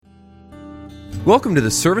Welcome to the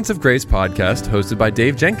Servants of Grace podcast hosted by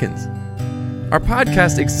Dave Jenkins. Our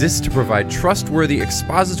podcast exists to provide trustworthy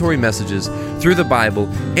expository messages through the Bible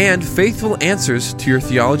and faithful answers to your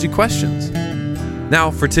theology questions. Now,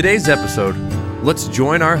 for today's episode, let's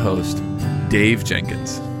join our host, Dave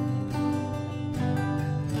Jenkins.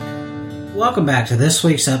 Welcome back to this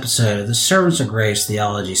week's episode of the Servants of Grace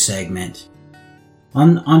Theology segment.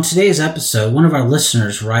 On today's episode, one of our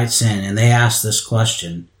listeners writes in and they ask this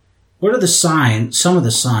question: what are some of the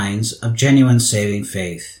signs of genuine saving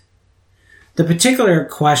faith? The particular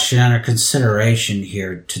question under consideration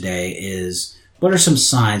here today is, what are some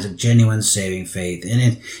signs of genuine saving faith?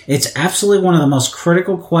 And it's absolutely one of the most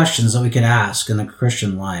critical questions that we could ask in the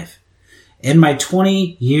Christian life. In my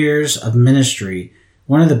 20 years of ministry,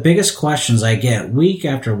 one of the biggest questions I get week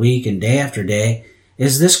after week and day after day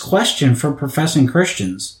is this question from professing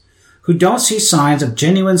Christians who don't see signs of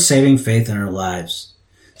genuine saving faith in their lives.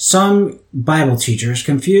 Some Bible teachers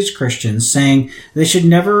confuse Christians, saying they should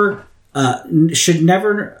never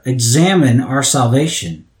examine our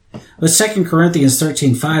salvation. But 2 Corinthians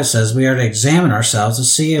 13:5 says we are to examine ourselves to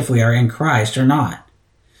see if we are in Christ or not.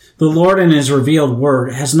 The Lord in His revealed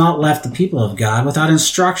Word has not left the people of God without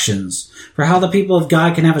instructions for how the people of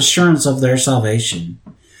God can have assurance of their salvation.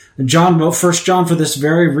 John wrote 1 John for this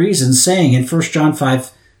very reason, saying in 1 John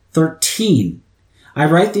 5:13, I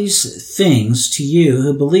write these things to you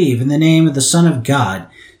who believe in the name of the Son of God,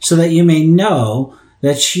 so that you may know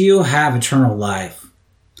that you have eternal life.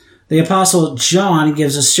 The Apostle John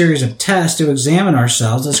gives a series of tests to examine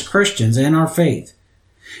ourselves as Christians and our faith.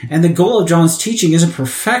 And the goal of John's teaching isn't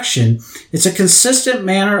perfection. It's a consistent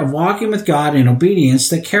manner of walking with God in obedience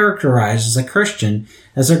that characterizes a Christian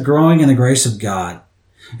as they're growing in the grace of God.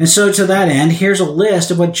 And so to that end, here's a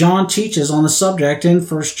list of what John teaches on the subject in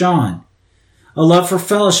 1 John. A love for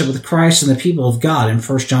fellowship with Christ and the people of God in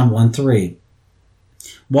 1 John 1:3.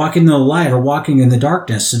 Walking in the light or walking in the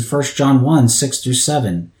darkness in 1 John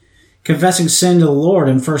 1:6-7. Confessing sin to the Lord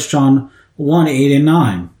in 1 John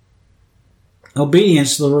 1:8-9.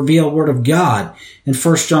 Obedience to the revealed Word of God in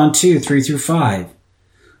 1 John 2:3-5.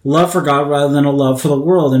 Love for God rather than a love for the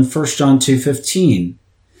world in 1 John 2:15.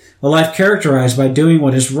 A life characterized by doing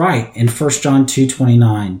what is right in 1 John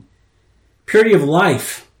 2:29. Purity of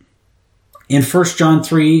life in 1 John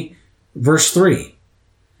 3:3.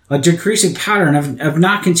 A decreasing pattern of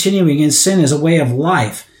not continuing in sin as a way of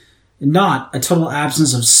life, not a total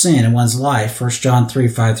absence of sin in one's life, 1 John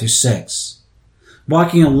 3:5-6.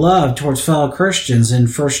 Walking in love towards fellow Christians in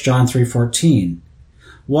 1 John 3:14.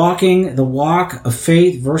 Walking the walk of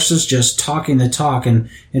faith versus just talking the talk in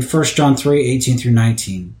 1 John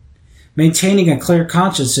 3:18-19. Maintaining a clear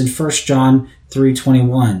conscience in 1 John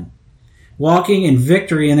 3:21. Walking in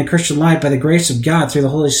victory in the Christian life by the grace of God through the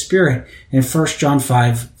Holy Spirit in 1 John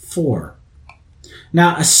 5:4.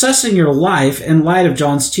 Now, assessing your life in light of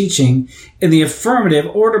John's teaching in the affirmative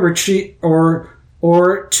or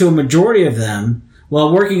to a majority of them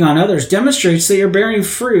while working on others demonstrates that you're bearing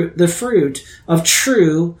the fruit of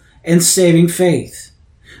true and saving faith.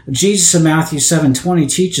 Jesus in Matthew 7:20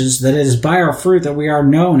 teaches that it is by our fruit that we are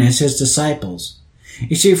known as His disciples.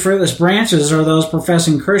 You see, fruitless branches are those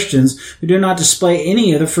professing Christians who do not display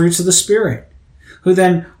any of the fruits of the Spirit, who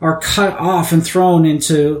then are cut off and thrown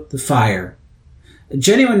into the fire.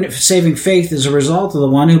 Genuine saving faith is a result of the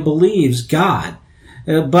one who believes God,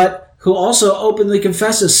 but who also openly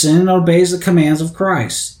confesses sin and obeys the commands of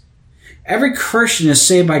Christ. Every Christian is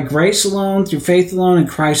saved by grace alone, through faith alone, and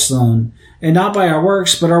Christ alone, and not by our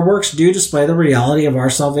works, but our works do display the reality of our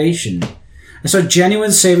salvation. And so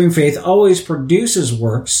genuine saving faith always produces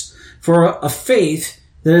works, for a faith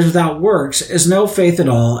that is without works is no faith at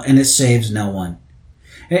all, and it saves no one.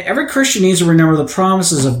 And every Christian needs to remember the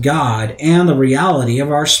promises of God and the reality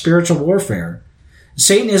of our spiritual warfare.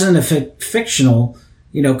 Satan isn't a fictional,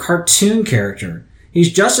 cartoon character.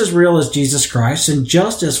 He's just as real as Jesus Christ and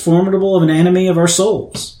just as formidable of an enemy of our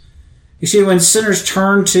souls. You see, when sinners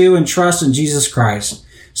turn to and trust in Jesus Christ,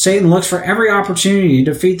 Satan looks for every opportunity to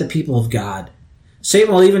defeat the people of God.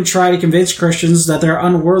 Satan will even try to convince Christians that they're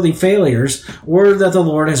unworthy failures or that the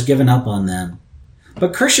Lord has given up on them.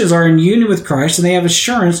 But Christians are in union with Christ and they have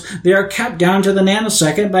assurance they are kept down to the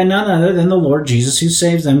nanosecond by none other than the Lord Jesus who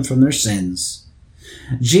saves them from their sins.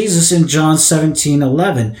 Jesus in John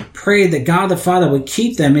 17:11 prayed that God the Father would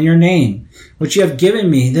keep them in your name, which you have given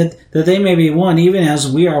me, that they may be one even as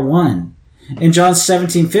we are one. In John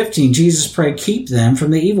 17:15, Jesus prayed, keep them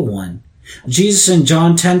from the evil one. Jesus in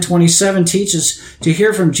John 10:27 teaches to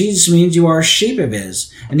hear from Jesus means you are a sheep of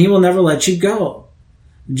His, and He will never let you go.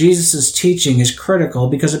 Jesus' teaching is critical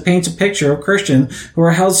because it paints a picture of Christians who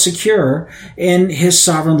are held secure in his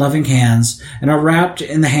sovereign loving hands and are wrapped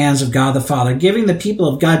in the hands of God the Father, giving the people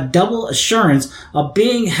of God double assurance of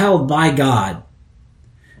being held by God.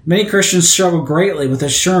 Many Christians struggle greatly with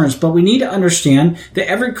assurance, but we need to understand that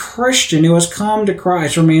every Christian who has come to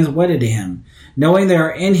Christ remains wedded to him, knowing they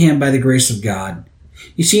are in him by the grace of God.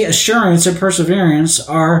 You see, assurance and perseverance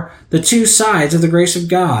are the two sides of the grace of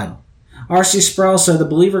God. R.C. Sproul said the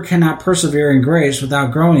believer cannot persevere in grace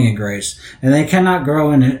without growing in grace, and they cannot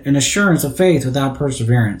grow in assurance of faith without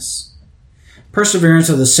perseverance. Perseverance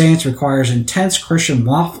of the saints requires intense Christian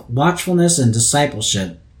watchfulness and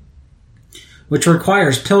discipleship, which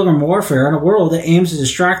requires pilgrim warfare in a world that aims to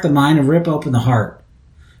distract the mind and rip open the heart.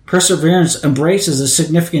 Perseverance embraces the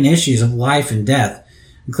significant issues of life and death,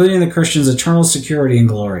 including the Christian's eternal security and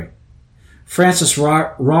glory. Francis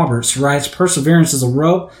Roberts writes, "Perseverance is a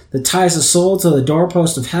rope that ties the soul to the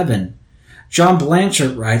doorpost of heaven." John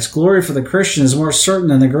Blanchard writes, "Glory for the Christian is more certain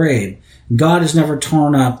than the grave. God has never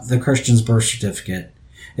torn up the Christian's birth certificate.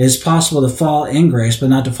 It is possible to fall in grace, but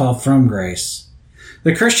not to fall from grace."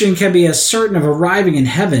 The Christian can be as certain of arriving in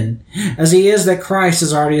heaven as he is that Christ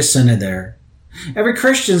has already ascended there. Every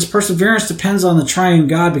Christian's perseverance depends on the triune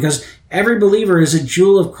God because every believer is a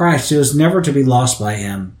jewel of Christ who is never to be lost by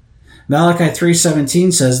him. Malachi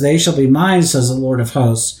 3:17 says, "They shall be mine, says the Lord of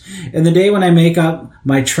hosts, in the day when I make up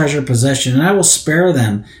my treasured possession, and I will spare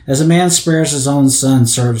them as a man spares his own son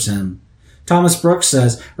serves him." Thomas Brooks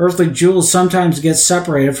says, "Earthly jewels sometimes get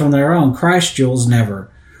separated from their own. Christ's jewels never.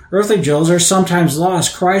 Earthly jewels are sometimes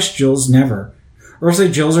lost. Christ's jewels never. Earthly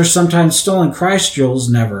jewels are sometimes stolen. Christ's jewels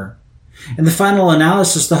never." In the final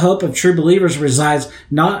analysis, the hope of true believers resides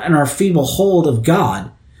not in our feeble hold of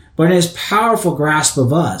God, but in his powerful grasp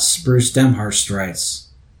of us, Bruce Demhurst writes.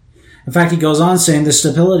 In fact, he goes on saying the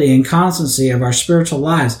stability and constancy of our spiritual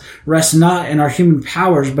lives rests not in our human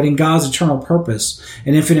powers, but in God's eternal purpose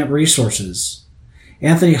and infinite resources.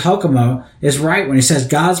 Anthony Hoekema is right when he says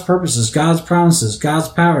God's purposes, God's promises, God's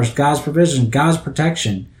powers, God's provision, God's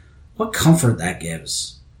protection. What comfort that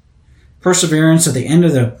gives. Perseverance at the end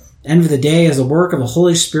of the day is the work of the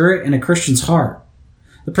Holy Spirit in a Christian's heart.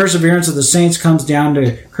 The perseverance of the saints comes down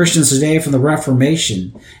to Christians today from the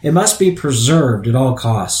Reformation. It must be preserved at all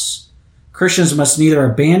costs. Christians must neither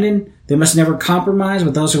abandon, they must never compromise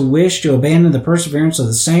with those who wish to abandon the perseverance of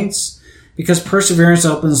the saints, because perseverance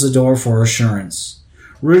opens the door for assurance.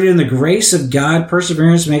 Rooted in the grace of God,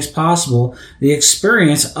 perseverance makes possible the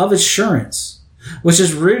experience of assurance, which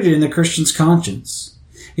is rooted in the Christian's conscience.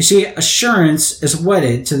 You see, assurance is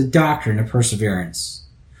wedded to the doctrine of perseverance.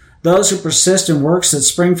 Those who persist in works that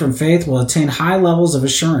spring from faith will attain high levels of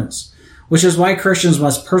assurance, which is why Christians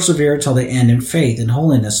must persevere till the end in faith and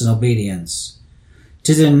holiness and obedience.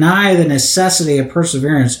 To deny the necessity of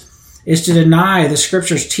perseverance is to deny the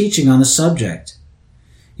Scripture's teaching on the subject.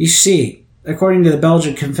 You see, according to the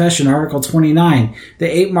Belgian Confession, Article 29, the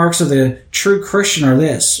 8 marks of the true Christian are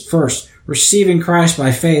this. First, receiving Christ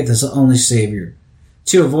by faith as the only Savior.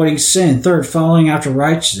 2, avoiding sin. 3rd, following after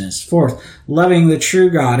righteousness. 4th, loving the true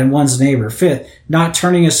God and one's neighbor. 5th, not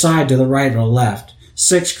turning aside to the right or the left.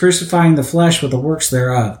 6th, crucifying the flesh with the works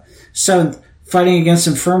thereof. 7th, fighting against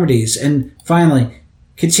infirmities. And finally,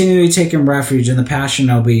 continually taking refuge in the passion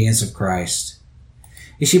and obedience of Christ.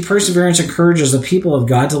 You see, perseverance encourages the people of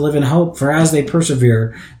God to live in hope, for as they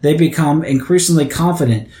persevere, they become increasingly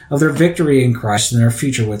confident of their victory in Christ and their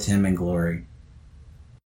future with Him in glory.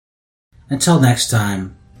 Until next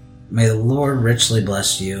time, may the Lord richly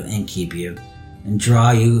bless you and keep you, and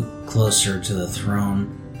draw you closer to the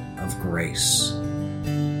throne of grace.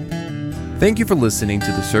 Thank you for listening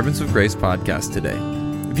to the Servants of Grace podcast today.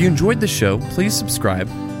 If you enjoyed the show, please subscribe,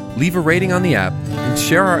 leave a rating on the app, and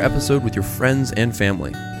share our episode with your friends and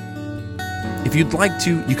family. If you'd like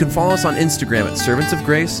to, you can follow us on Instagram at Servants of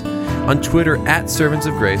Grace, on Twitter at Servants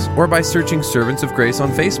of Grace, or by searching Servants of Grace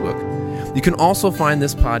on Facebook. You can also find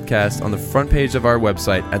this podcast on the front page of our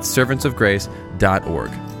website at servantsofgrace.org.